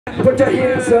Put your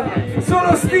hands up.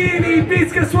 Sono stili, i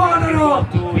beats che suonano.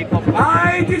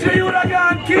 Ai DJ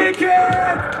Uragan, kick it.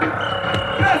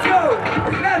 Let's go,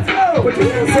 let's go. Put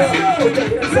your hands up.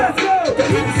 Let's go.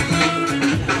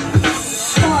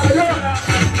 Fire up.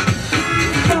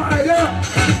 Fire up.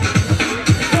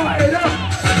 Fire up.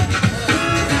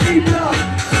 Keep it up.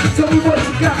 Tell me what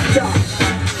you got, y'all.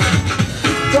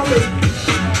 Tell me.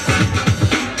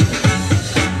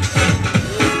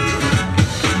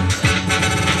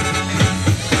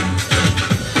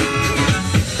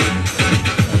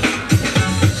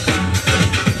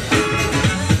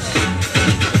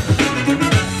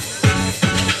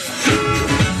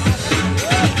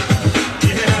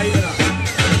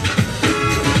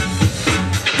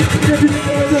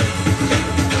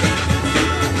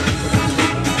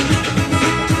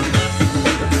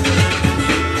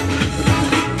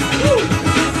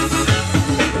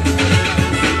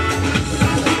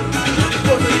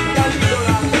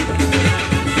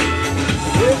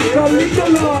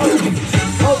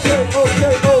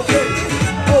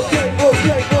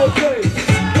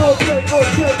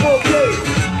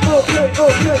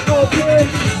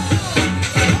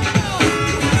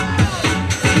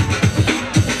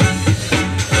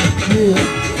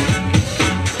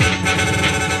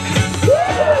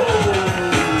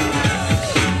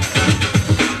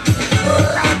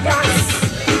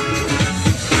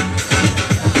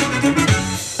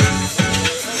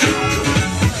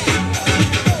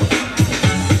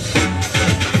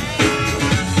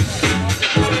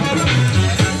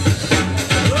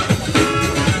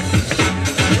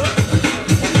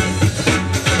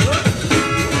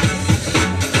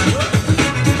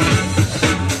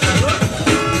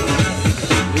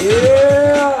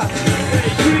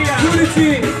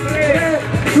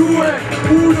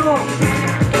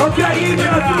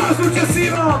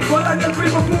 Successivo, guadagna il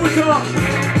primo punto.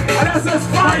 Adesso è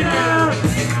Spider.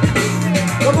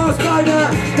 Come on Spider,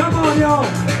 come on yo,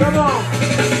 come on,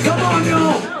 come on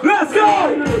yo, let's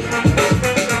go.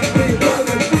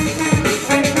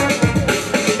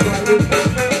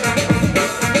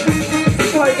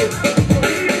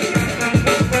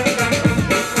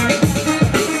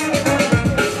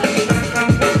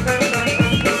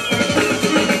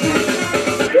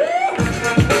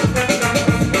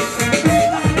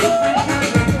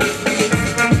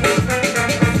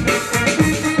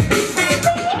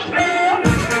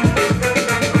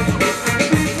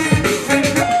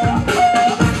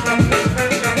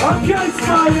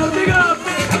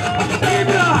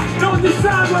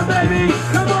 Baby,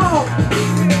 come on!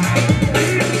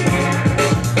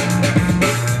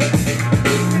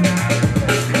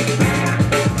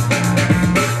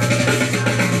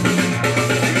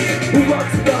 Who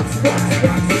rocks, rocks, rocks,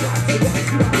 rocks, rocks,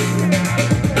 rocks, rocks?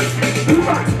 Who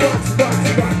rocks, rocks, rocks,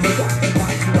 rocks,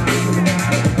 rocks, rocks,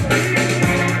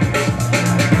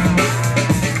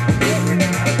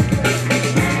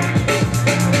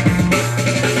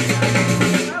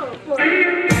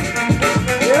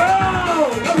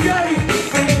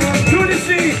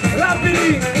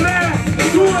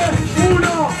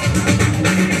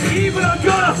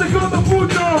 secondo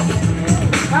punto,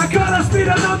 ancora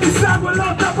sfida non di sangue,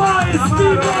 lotta poi,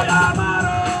 Bboy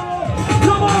amaro,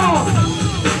 come on!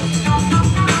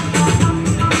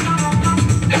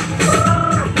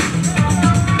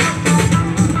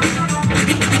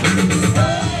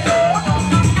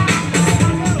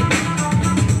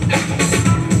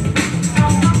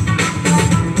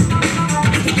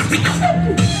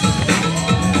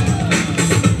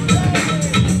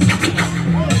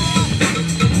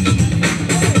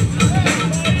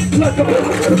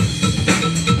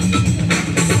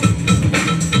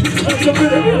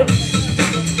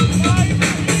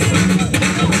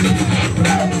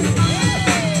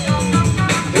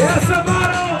 Yes,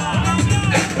 amaro!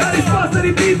 La risposta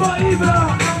di Bboy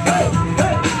Ibra! Hey,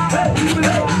 hey, hey, hey,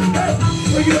 hey!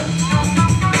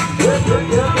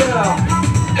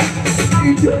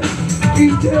 Eat it,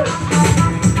 eat it!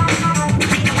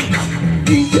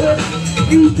 Eat it,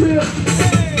 eat it!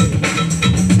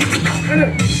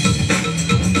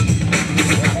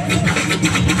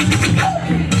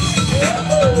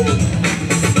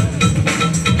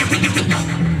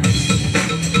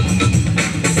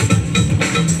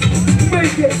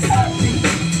 Make it happy.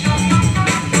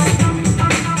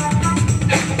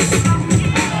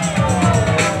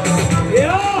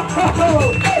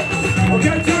 Ok,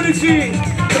 giudici,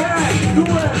 3, 2,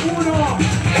 1.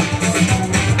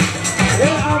 E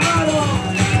amaro,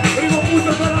 primo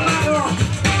punto per amaro.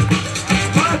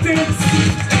 Martins.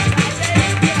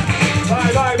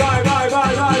 Vai, vai, vai, vai,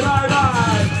 vai, vai, vai,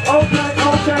 vai. Ok,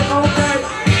 ok, ok.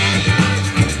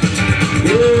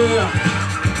 Yeah.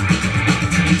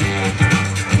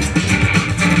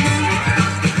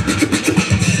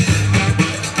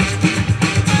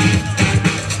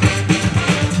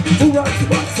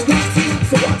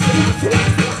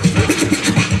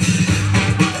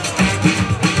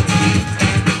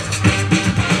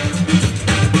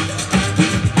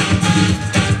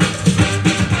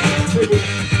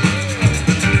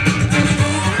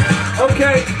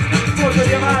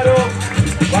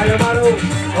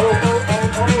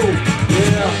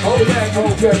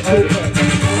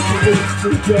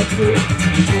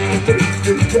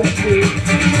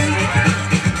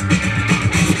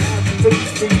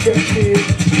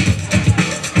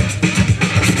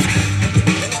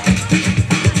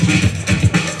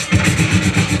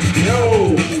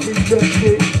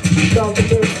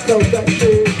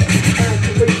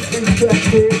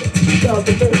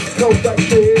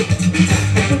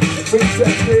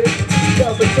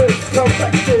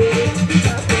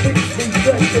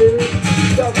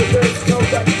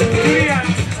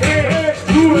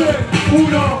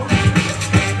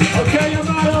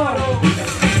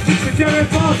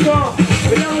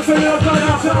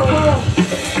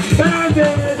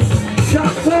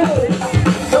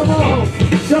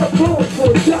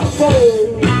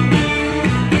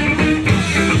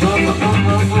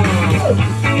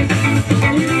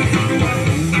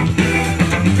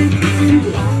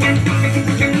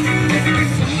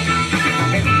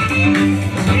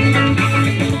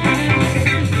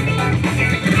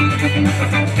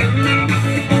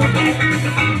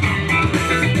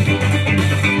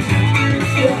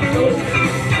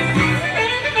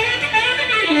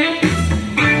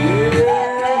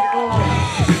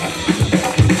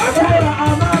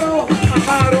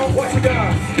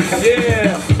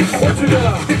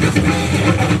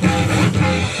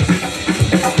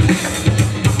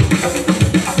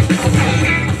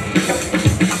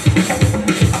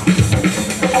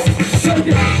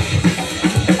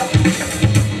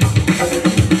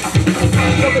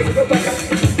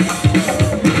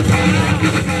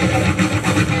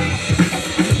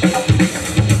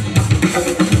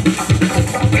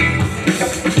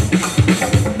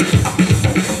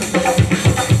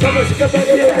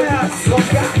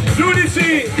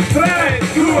 Giudici, 3,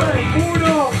 2,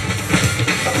 1.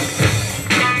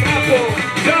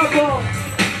 Capo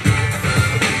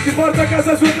si porta a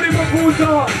casa il suo primo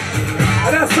punto.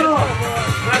 Adesso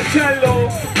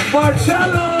Marcello,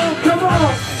 come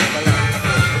on.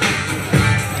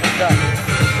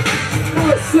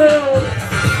 Marcello.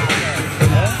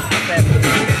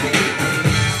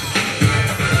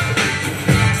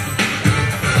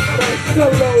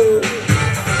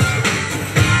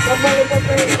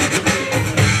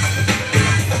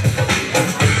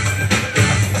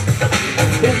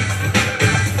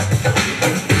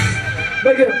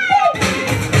 Make it.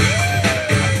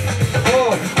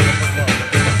 Oh.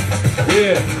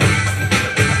 Yeah.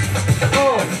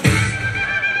 Oh.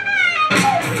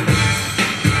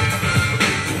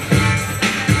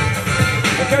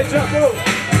 Okay, Jumbo.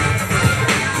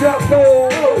 Oh,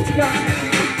 what you got?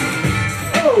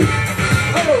 Oh.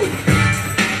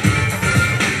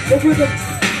 Look at them.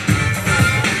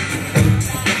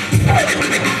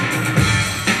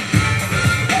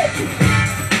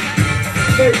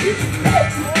 Make it.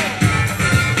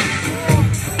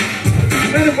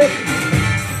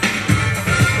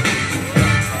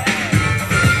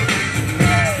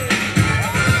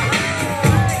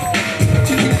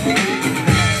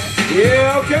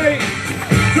 Yeah, ok.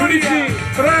 Giudici,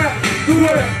 3,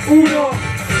 2, 1.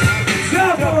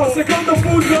 Siamo, secondo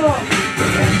punto.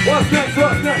 What's next?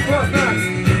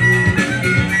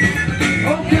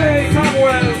 Ok,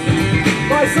 Samuel.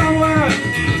 Vai Samuel.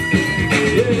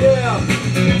 Yeah.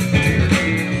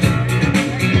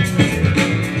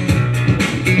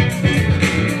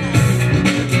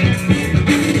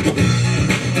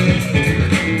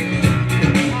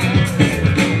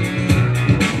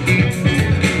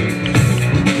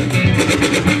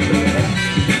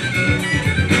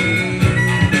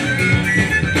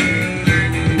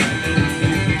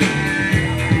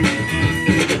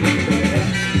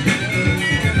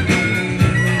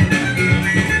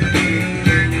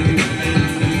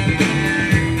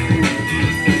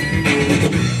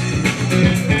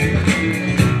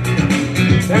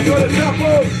 Ecco il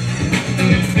Giappone!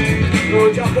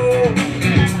 Go Giappone!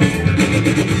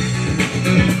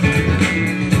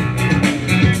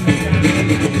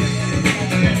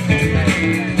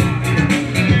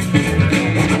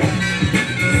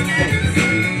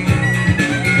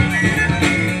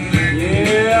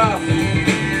 Yeah!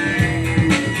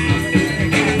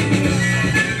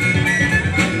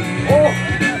 Oh!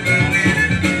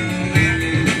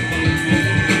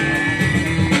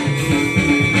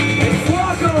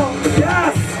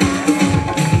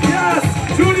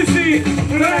 Giudici,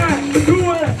 3,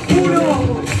 2,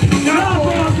 1. Ciao,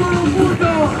 ancora un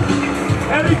punto.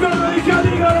 E il ritorno di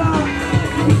Caligola.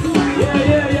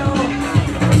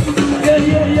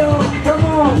 Yeah, yo. Come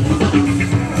on.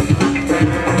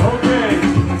 Ok.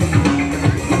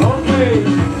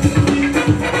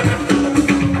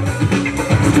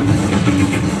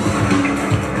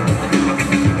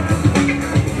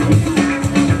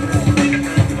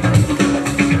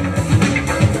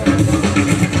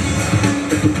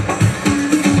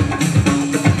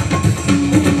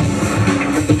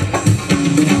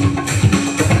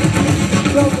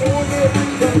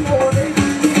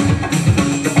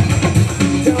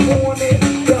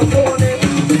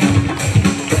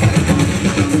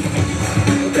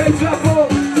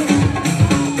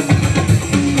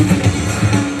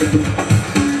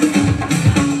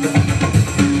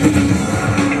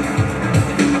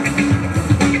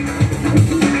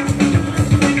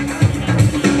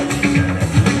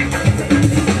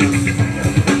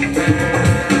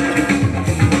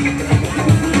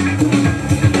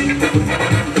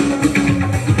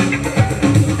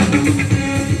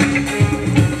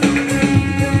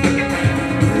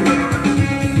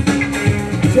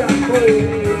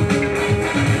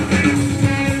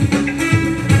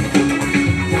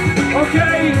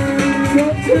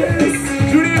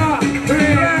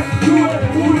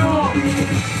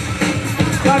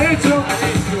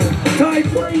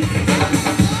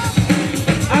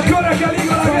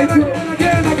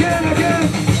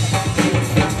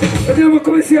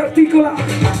 si articola.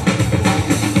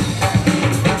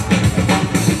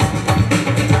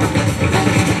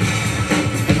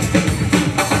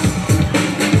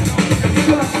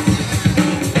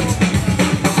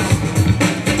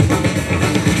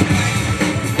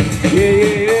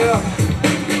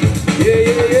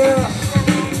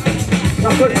 La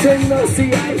faccenda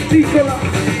si articola.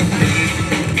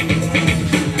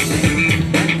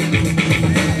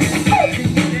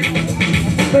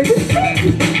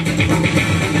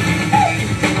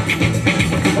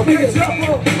 Ok,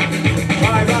 troppo.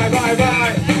 Vai, vai, vai,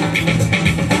 vai.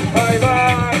 Vai,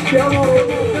 vai. Andiamo.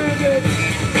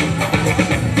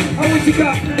 La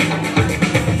musica.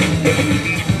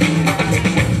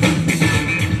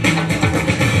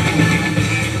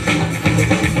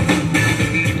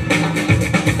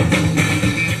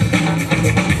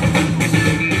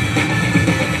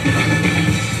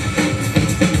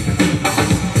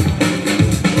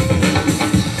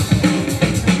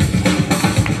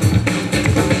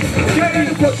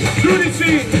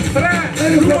 Giudici, 3,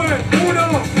 2,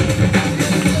 1,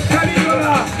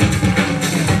 Caligola,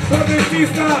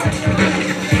 progettista,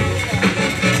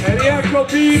 e riecco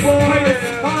Bboy,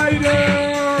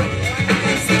 Spider,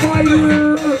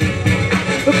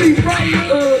 the Big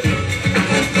Spider.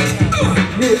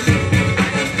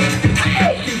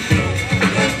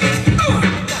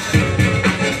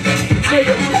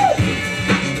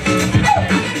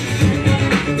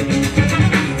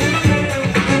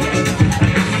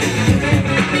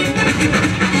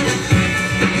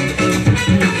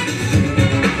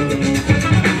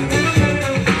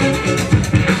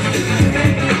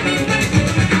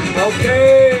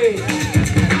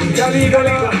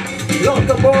 Caligola,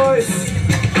 Lotta Boys.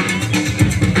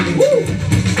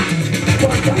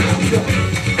 Porca cazzo.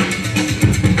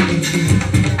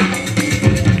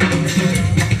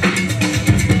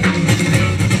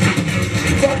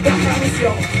 Porca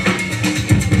cazzo.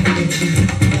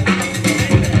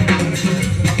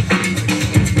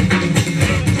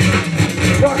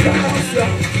 Porca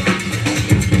cazzo.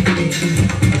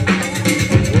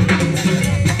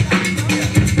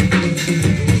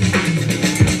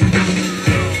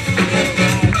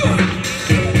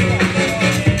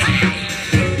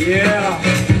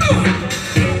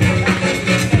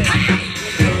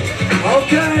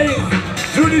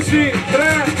 Giudici,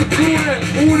 3, 2,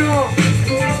 1.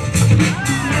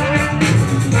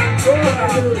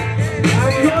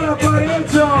 Ancora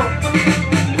pareggio.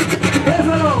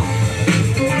 Pesalo.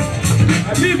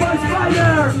 Bboy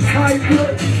Spider.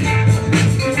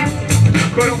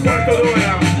 Ancora un quarto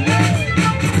d'ora.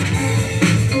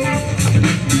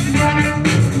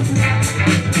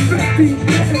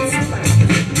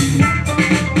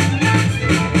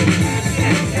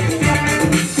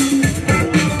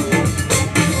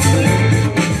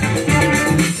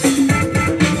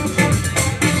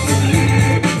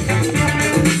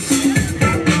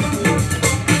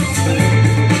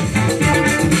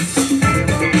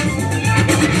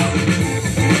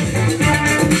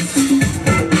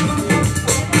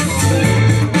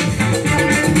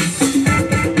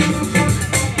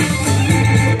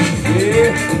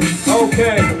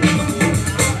 Okay.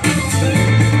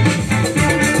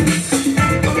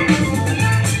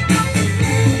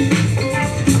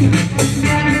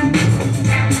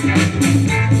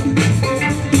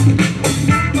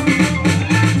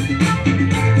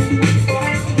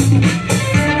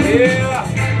 Yeah.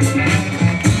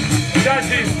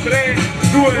 Judges, 3,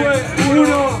 2,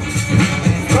 1.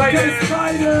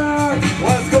 Spider.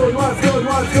 What's good, what's good,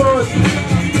 what's good?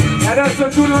 E adesso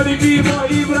il turno di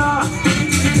Bboy, Ibra.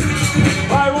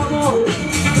 Vai uomo!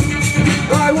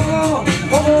 Vai uomo!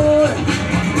 Oh!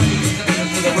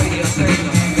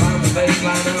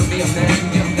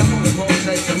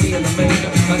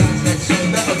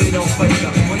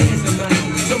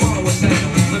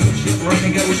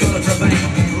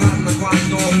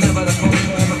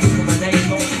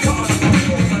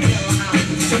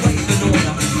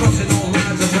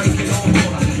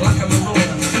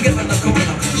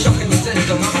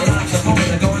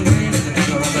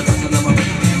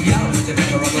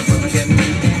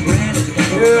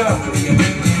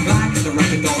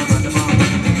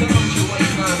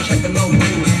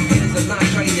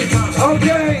 Ok,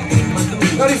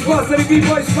 la risposta di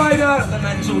Bboy Spider.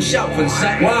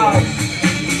 Wow.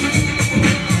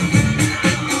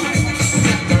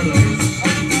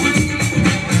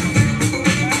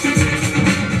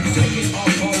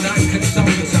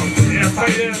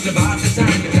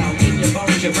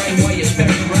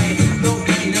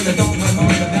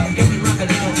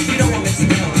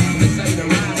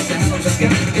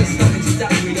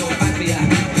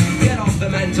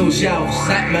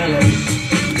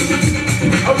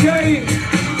 Ok,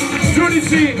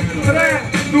 12, 3,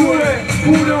 2,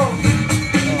 1.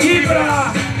 Ibra!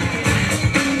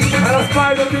 And a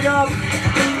spider, big up.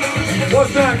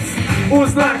 What's next?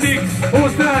 Who's next?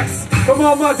 Who's next? Come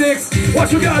on, Matix.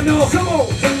 What you got now? Come on.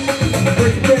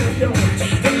 Break it down, yo.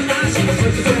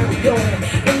 Break it down, yo.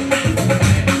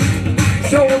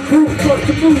 Show and proof, trust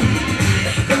the move.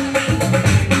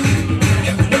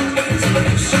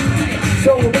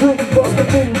 Show and proof, trust the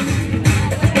move.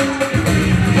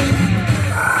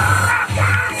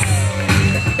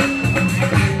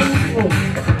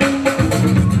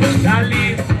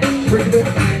 Break it down.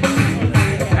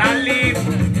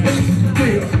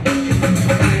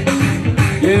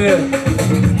 Yeah.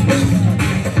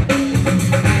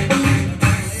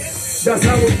 That's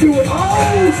how we do it.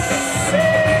 Oh,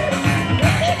 shit.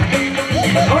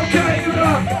 Okay,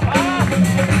 Ibra.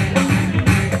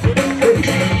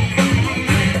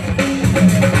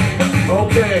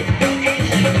 Okay.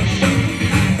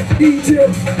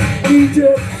 Egypt,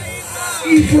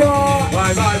 Ibra.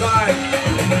 Bye.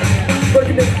 Break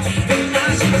it down.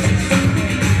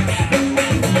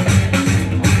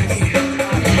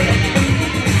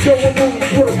 Show a move,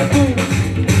 work the move.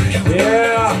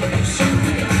 Yeah.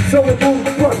 Show a move,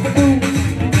 work the move.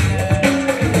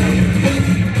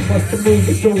 Bust the move,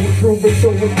 show a prove it, show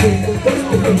a prove it, bust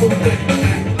the move.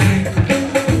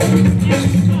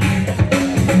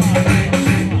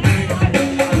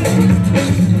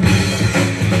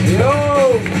 Yo,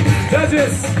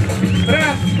 judges, 3,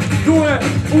 2, 1.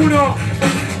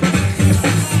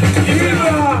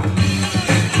 Ibra.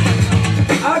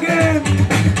 Again.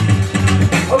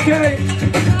 Okay.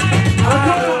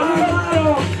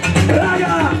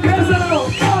 Raga, pensalo.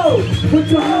 Oh, put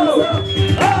your hands up.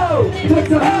 Oh, put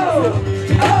your hands up.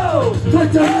 Oh,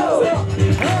 put your hands up.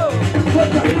 Oh, put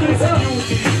your hands up.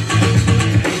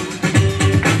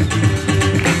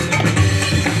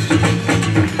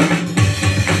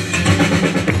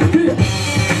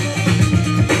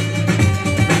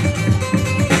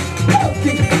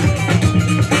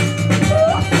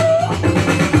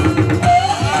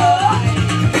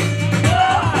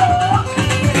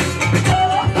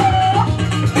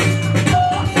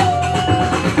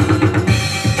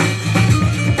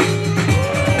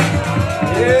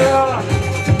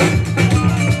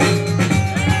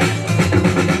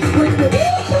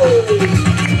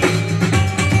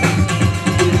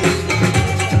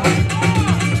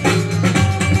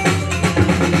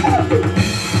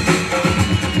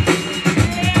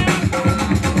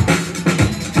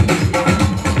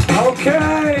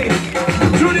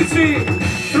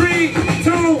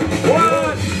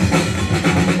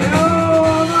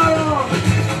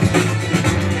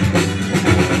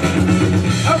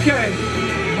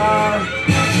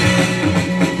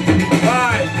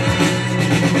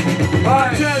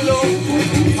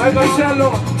 Marcello.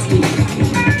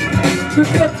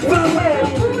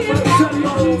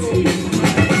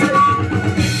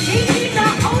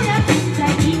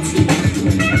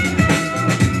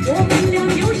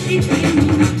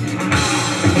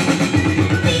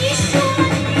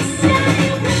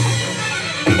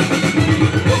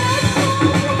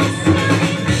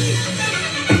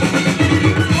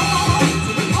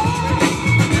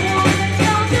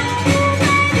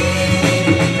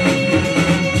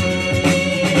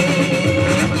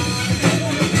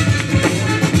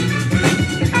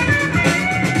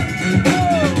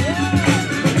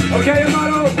 Okay,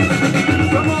 hermano.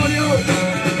 Come on, yo.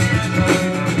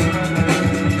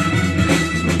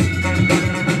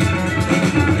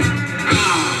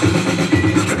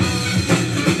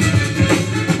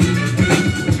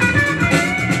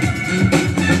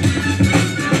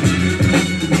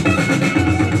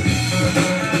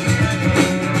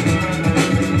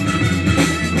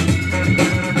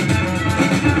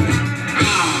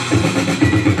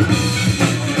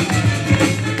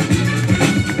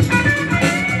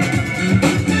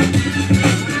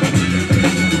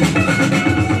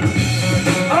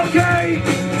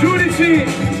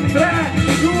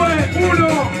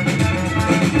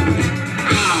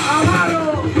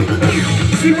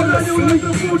 Si guadagna un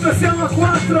altro punto, siamo a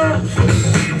 4.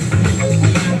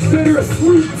 Stereo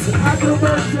sweet,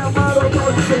 agroversi, amaro,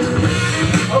 dolce.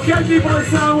 Ok, Bboy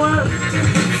somewhere.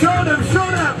 Show them.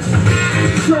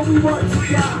 Show me what you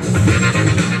got.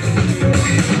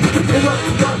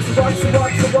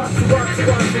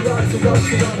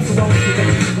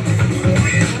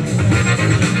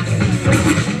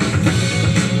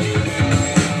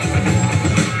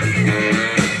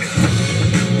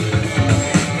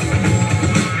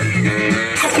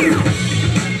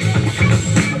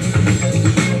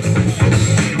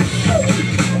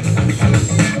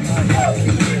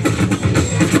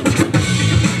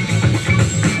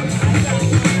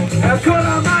 Of course.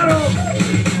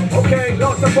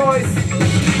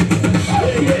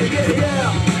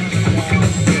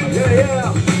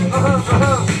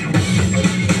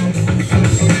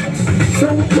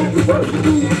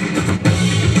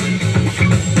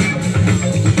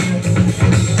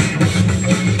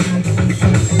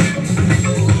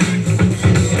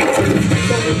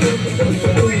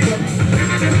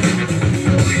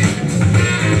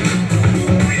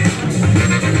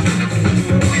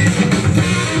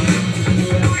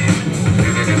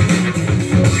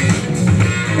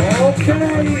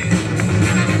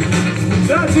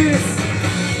 Dacis,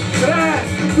 3,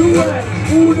 2,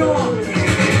 1,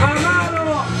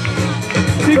 Amaro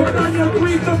si guadagna il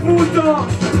quinto punto.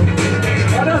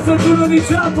 Adesso il turno di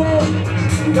Ciapo.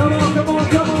 Come on, come on,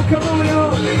 come on, come on,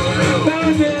 yo.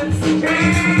 Bandits.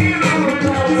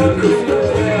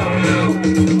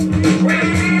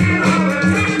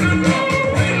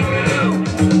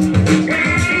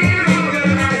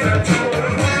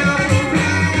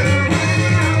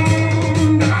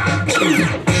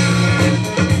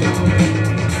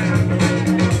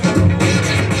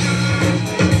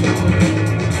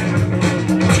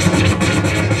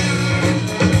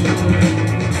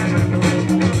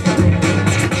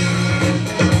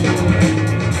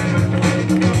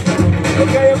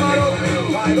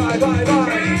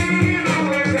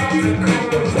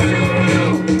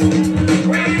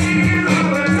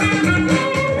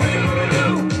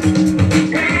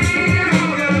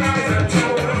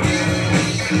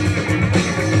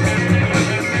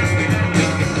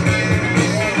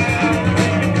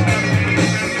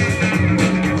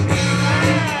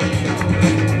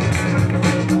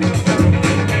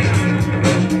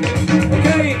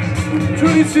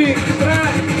 Giudici, 3,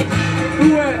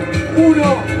 2,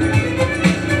 1.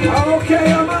 Ok,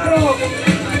 Amaro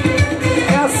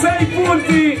è a 6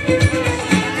 punti.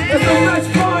 Questo è un match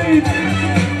point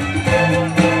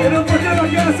e non poteva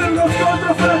che essere uno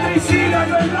scontro fratricida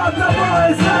con il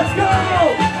Bboy. Let's go!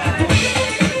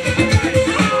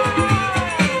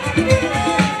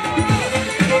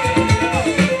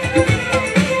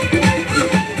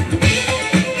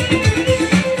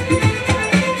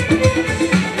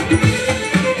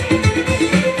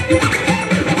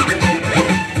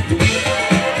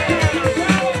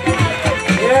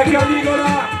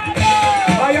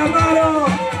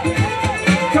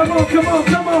 Come on,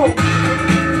 come on!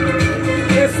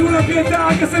 Nessuna pietà,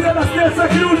 anche se nella stessa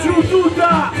crew giù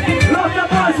tutta! Lotta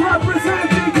Boys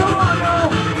representing, come on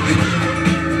now!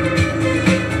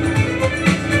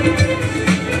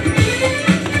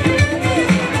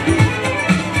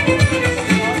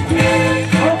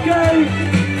 Ok,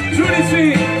 giudici,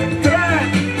 3,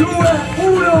 2,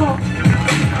 1!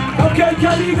 Ok,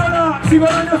 Caligola si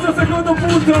guadagna il suo secondo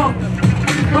punto!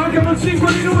 Mancano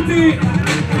 5 minuti!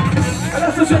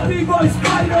 Adesso c'è Bboy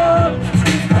Spider!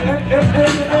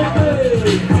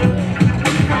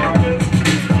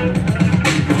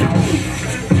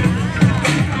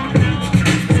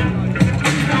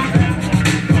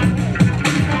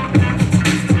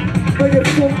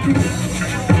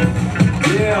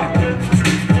 Yeah!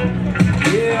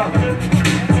 Yeah!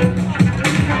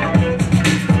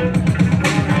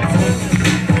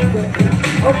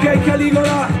 Ok,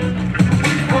 Caligola!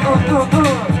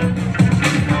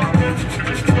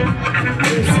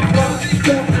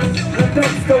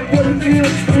 That's the way it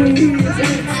is,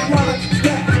 it's like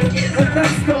that, and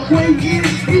that's the way it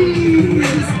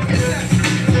is.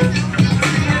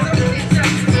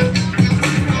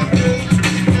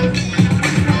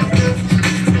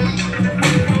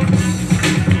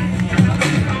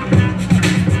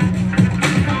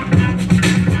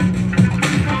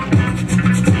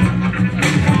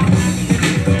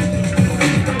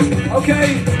 Ok,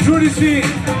 giudici,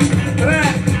 3,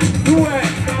 2,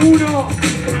 1.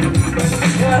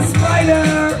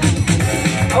 Spider!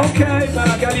 Ok,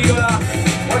 bella Caligola.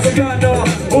 What's it got, no?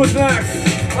 Who's next?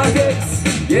 Matrix!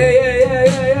 Yeah, yeah, yeah,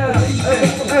 yeah, yeah! Hey,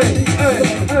 hey, hey,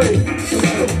 hey!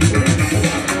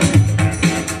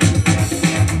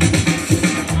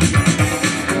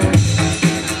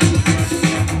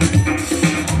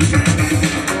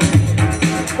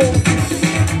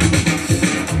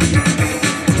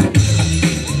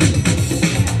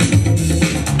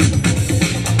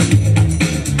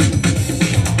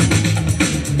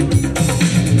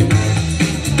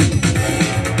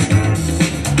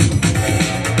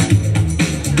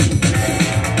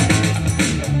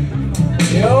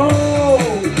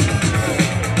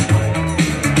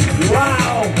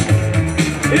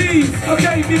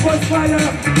 Okay, Bboy Spider,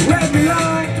 red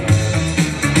line.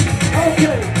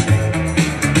 Okay.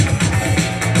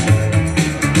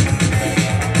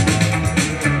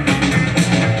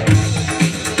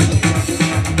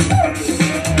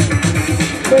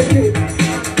 Baby.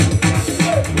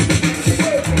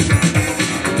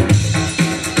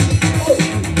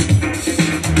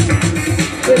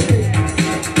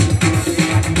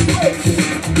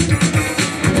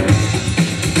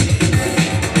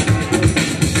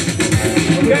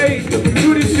 Ok,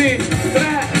 giudici,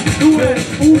 3, 2,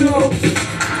 1.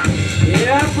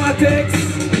 Yeah, Matex.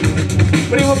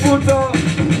 Primo punto.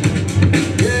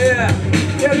 Yeah.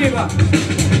 E arriva.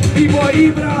 Bboy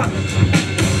Ibra.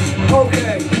 Ok.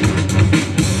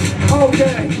 Ok.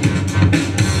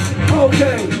 Ok.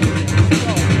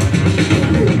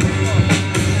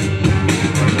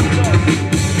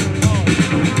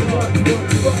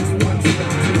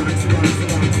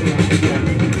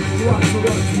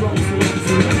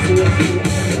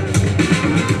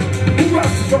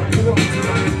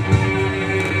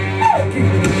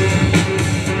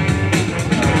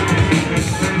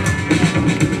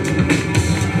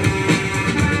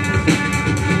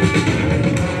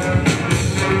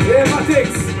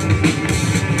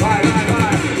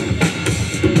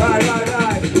 Vai, vai,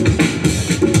 vai.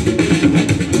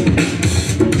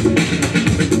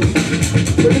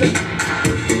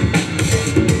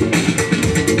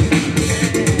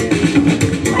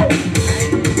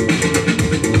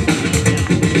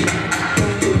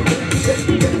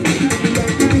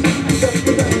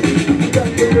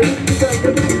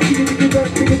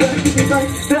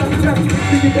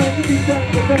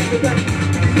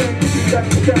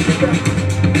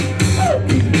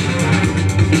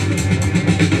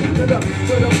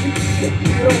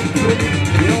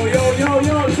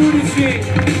 Yo, giudici,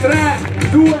 3,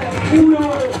 2, 1,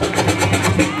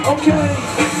 ok,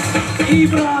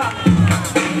 Ibra,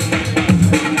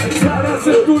 adesso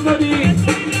è il turno di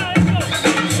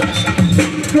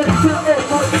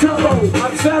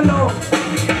Marcello,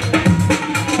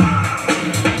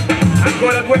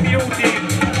 ancora 2 minuti.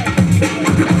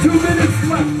 2 minutes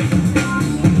left.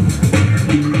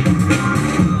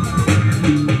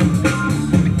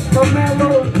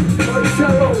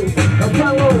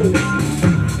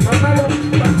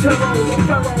 Marcello,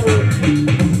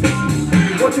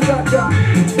 what you got, John?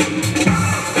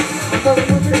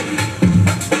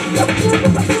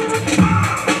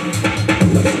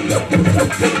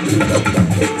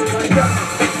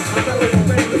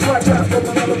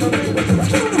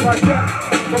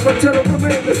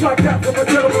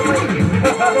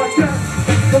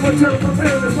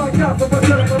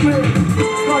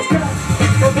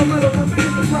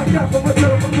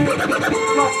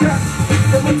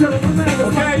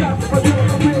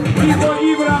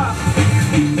 Ibra.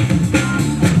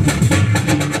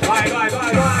 Vai, vai,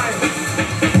 vai, vai.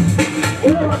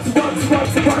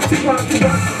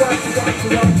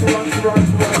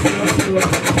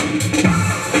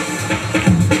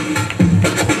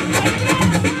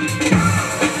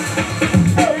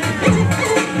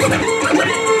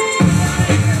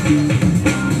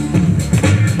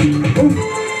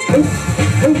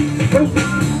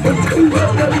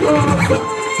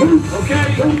 Ok,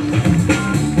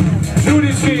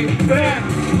 giudici, 3,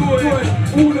 2,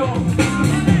 1,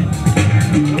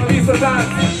 non ho visto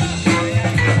tanti.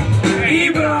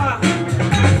 Ibra,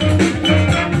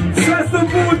 sesto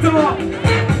punto,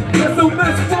 questo è un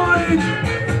match point.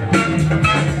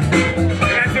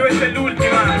 Ragazzi, questa è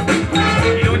l'ultima,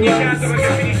 in ogni caso perché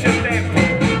finisce il tempo.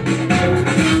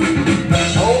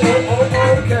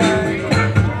 Ok.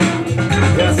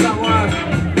 Yes, someone.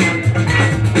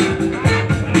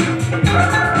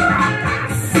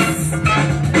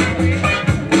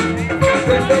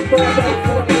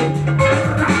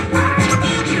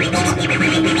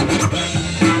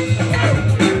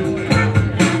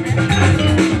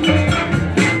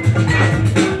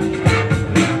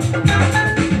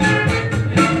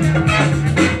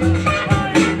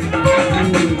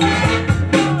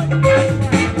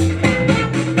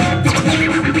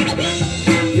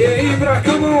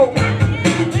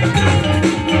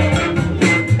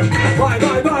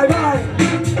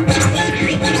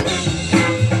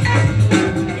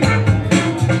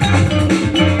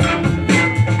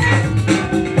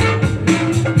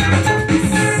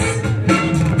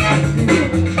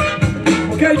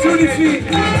 Giudici,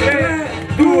 3,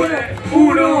 2,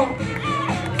 1.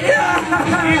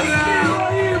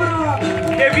 Ibra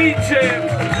che vince,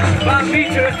 va a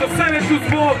vincere sto 7 to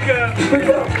Smoke.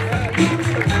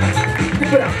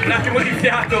 Un attimo di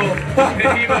fiato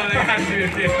per Ibra, ragazzi,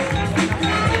 perché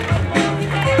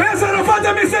pensano,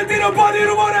 fatemi sentire un po' di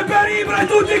rumore per Ibra e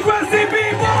tutti questi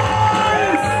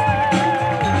Bboys.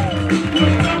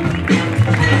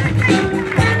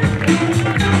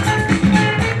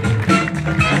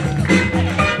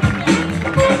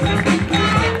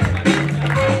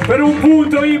 Per un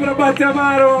punto Ibra batte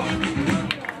Amaro.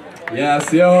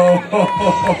 Yes yo.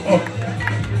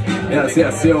 Yes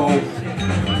yes yo.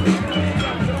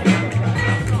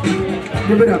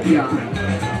 Give it up, yeah.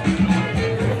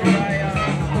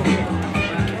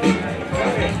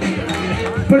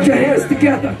 Put your hands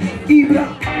together, Ibra.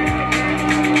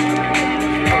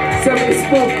 7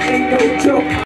 Smoke ain't no joke.